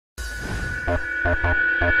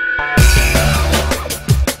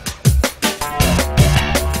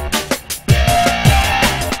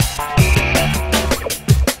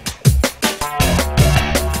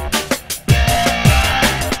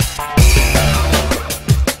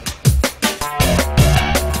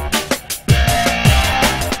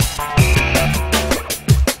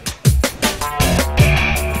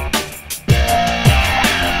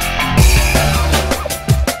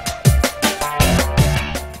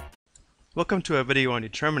Welcome to a video on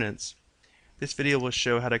determinants. This video will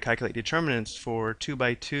show how to calculate determinants for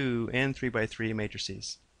 2x2 and 3x3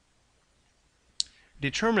 matrices.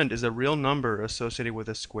 Determinant is a real number associated with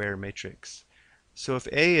a square matrix. So if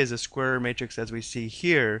A is a square matrix as we see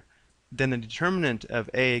here, then the determinant of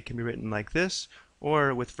A can be written like this,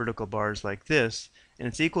 or with vertical bars like this, and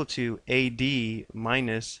it's equal to AD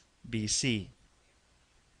minus BC.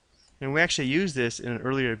 And we actually used this in an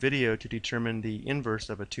earlier video to determine the inverse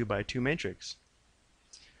of a 2x2 matrix.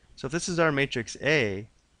 So if this is our matrix A,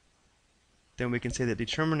 then we can say the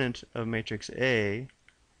determinant of matrix A,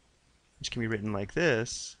 which can be written like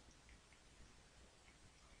this,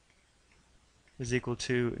 is equal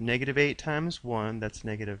to negative 8 times 1, that's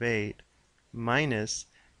negative 8, minus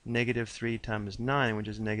negative 3 times 9, which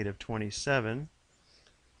is negative 27.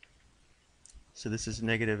 So this is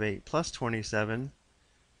negative 8 plus 27,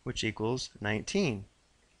 which equals 19.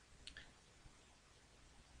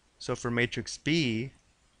 So for matrix B,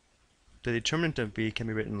 the determinant of B can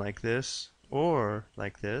be written like this or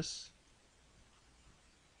like this.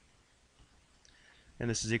 And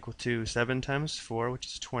this is equal to 7 times 4, which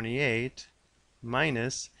is 28,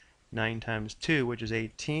 minus 9 times 2, which is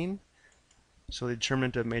 18. So the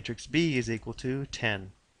determinant of matrix B is equal to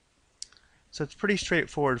 10. So it's pretty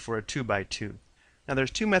straightforward for a 2x2. Now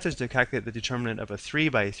there's two methods to calculate the determinant of a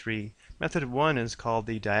 3x3. Method 1 is called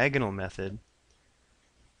the diagonal method.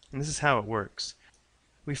 And this is how it works.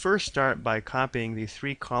 We first start by copying the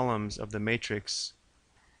 3 columns of the matrix,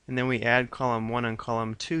 and then we add column 1 and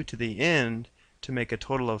column 2 to the end to make a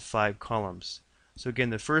total of 5 columns. So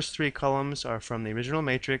again, the first 3 columns are from the original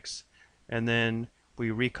matrix, and then we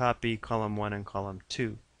recopy column 1 and column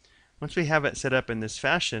 2. Once we have it set up in this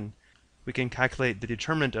fashion, we can calculate the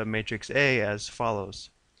determinant of matrix A as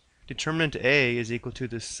follows. Determinant A is equal to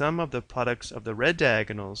the sum of the products of the red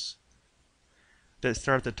diagonals that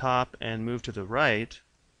start at the top and move to the right,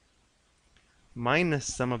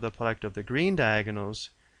 minus sum of the product of the green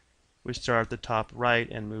diagonals which start at the top right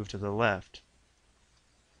and move to the left.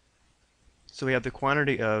 So we have the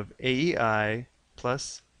quantity of AEI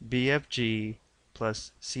plus BFG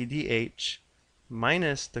plus CDH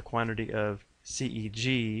minus the quantity of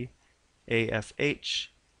CEG, AFH,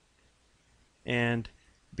 and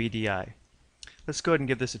BDI. Let's go ahead and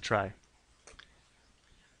give this a try.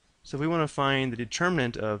 So if we want to find the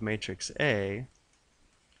determinant of matrix A,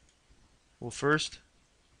 we'll first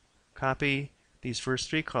copy these first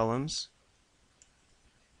 3 columns,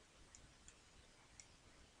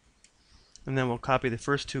 and then we'll copy the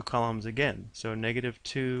first 2 columns again. So negative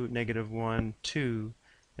 2, negative 1, 2,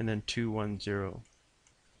 and then 2, 1, 0.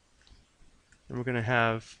 And we're going to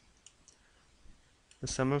have the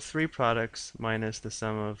sum of 3 products minus the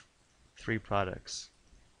sum of 3 products.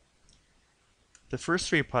 The first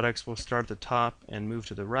 3 products will start at the top and move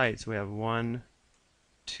to the right. So we have 1,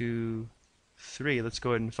 2, 3. Let's go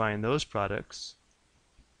ahead and find those products.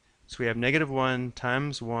 So we have negative 1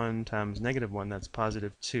 times negative 1, that's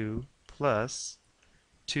positive 2, plus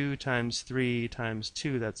 2 times 3 times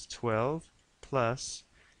 2, that's 12, plus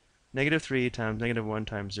negative 3 times negative 1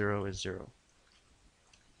 times 0 is 0.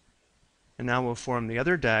 And now we'll form the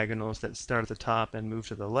other diagonals that start at the top and move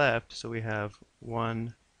to the left. So we have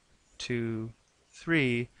 1, 2,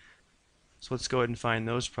 3. So let's go ahead and find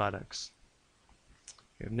those products.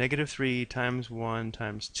 We have negative 3 times 1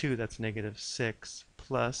 times 2, that's negative 6,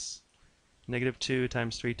 plus negative 2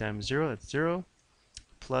 times 3 times 0, that's 0,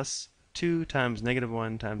 plus 2 times negative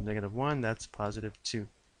 1 times negative 1, that's positive 2. It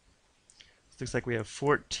looks like we have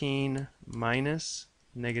 14 minus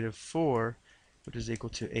negative 4, which is equal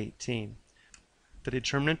to 18. The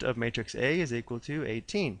determinant of matrix A is equal to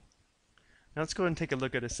 18. Now let's go ahead and take a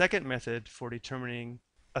look at a second method for determining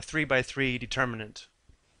a 3x3 determinant.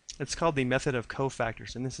 It's called the method of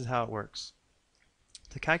cofactors, and this is how it works.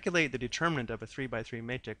 To calculate the determinant of a 3x3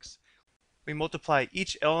 matrix, we multiply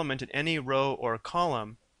each element in any row or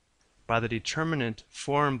column by the determinant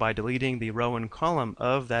formed by deleting the row and column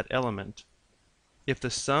of that element. If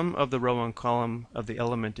the sum of the row and column of the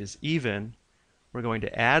element is even, we're going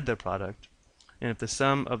to add the product. And if the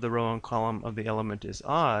sum of the row and column of the element is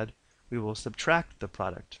odd, we will subtract the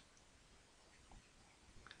product.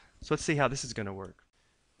 So let's see how this is going to work.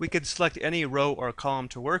 We could select any row or column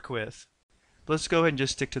to work with, but let's go ahead and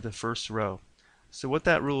just stick to the first row. So what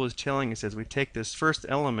that rule is telling us is we take this first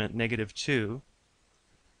element, -2, and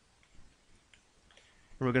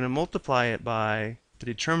we're going to multiply it by the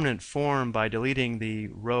determinant form by deleting the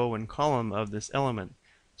row and column of this element.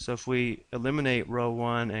 So if we eliminate row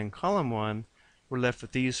 1 and column 1, we're left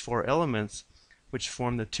with these 4 elements which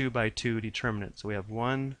form the 2 by 2 determinant. So we have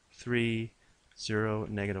 1, 3, 0,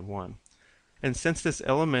 -1. And since this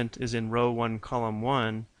element is in row 1, column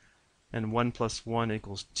 1, and 1 plus 1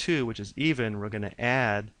 equals 2, which is even, we're going to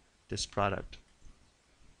add this product.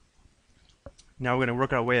 Now we're going to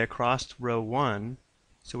work our way across row 1.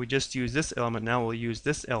 So we just use this element. Now we'll use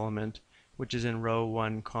this element, which is in row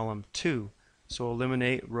 1, column 2. So we'll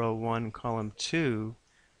eliminate row 1, column 2,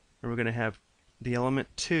 and we're going to have the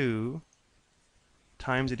element 2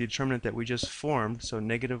 times the determinant that we just formed, so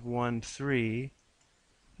 -1, 3,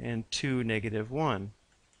 and 2, -1.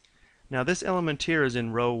 Now this element here is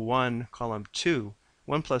in row 1, column 2.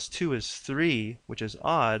 1 plus 2 is 3, which is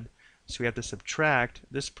odd, so we have to subtract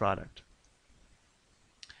this product.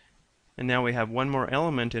 And now we have one more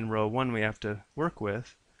element in row 1 we have to work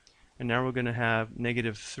with. And now we're going to have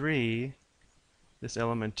 -3, this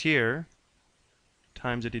element here,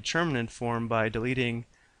 times a determinant formed by deleting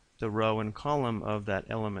the row and column of that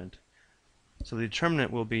element. So the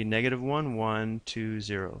determinant will be -1, 1, 2,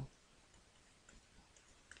 0.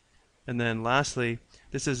 And then lastly,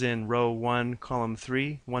 this is in row 1, column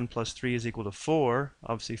 3. 1 plus 3 is equal to 4.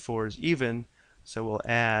 Obviously 4 is even, so we'll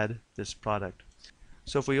add this product.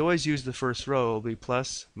 So if we always use the first row, it will be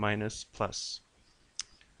plus, minus, plus.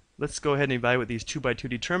 Let's go ahead and evaluate these 2 by 2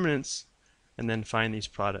 determinants and then find these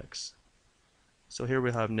products. So here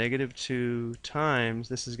we have -2 times,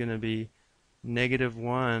 this is going to be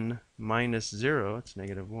 -1 minus 0, it's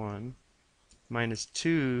 -1, minus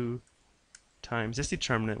 2 times this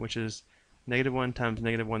determinant, which is -1 times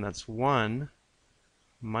 -1, that's 1,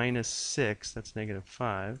 minus 6, that's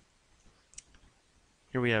 -5.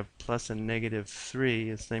 Here we have plus a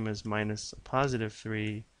 -3, it's the same as minus a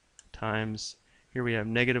 +3, times, here we have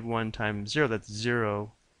 -1 times 0, that's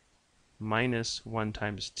 0, minus 1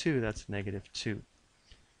 times 2, that's -2.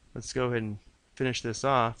 Let's go ahead and finish this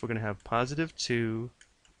off. We're going to have +2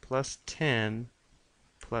 plus 10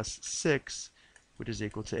 plus 6, which is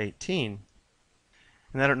equal to 18.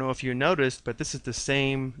 And I don't know if you noticed, but this is the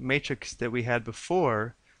same matrix that we had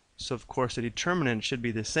before, so of course the determinant should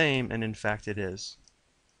be the same, and in fact it is.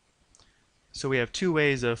 So we have two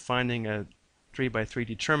ways of finding a 3 by 3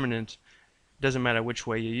 determinant. It doesn't matter which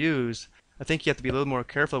way you use. I think you have to be a little more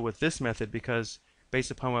careful with this method because based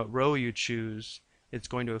upon what row you choose, it's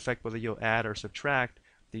going to affect whether you'll add or subtract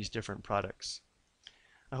these different products.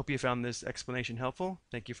 I hope you found this explanation helpful.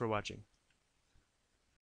 Thank you for watching.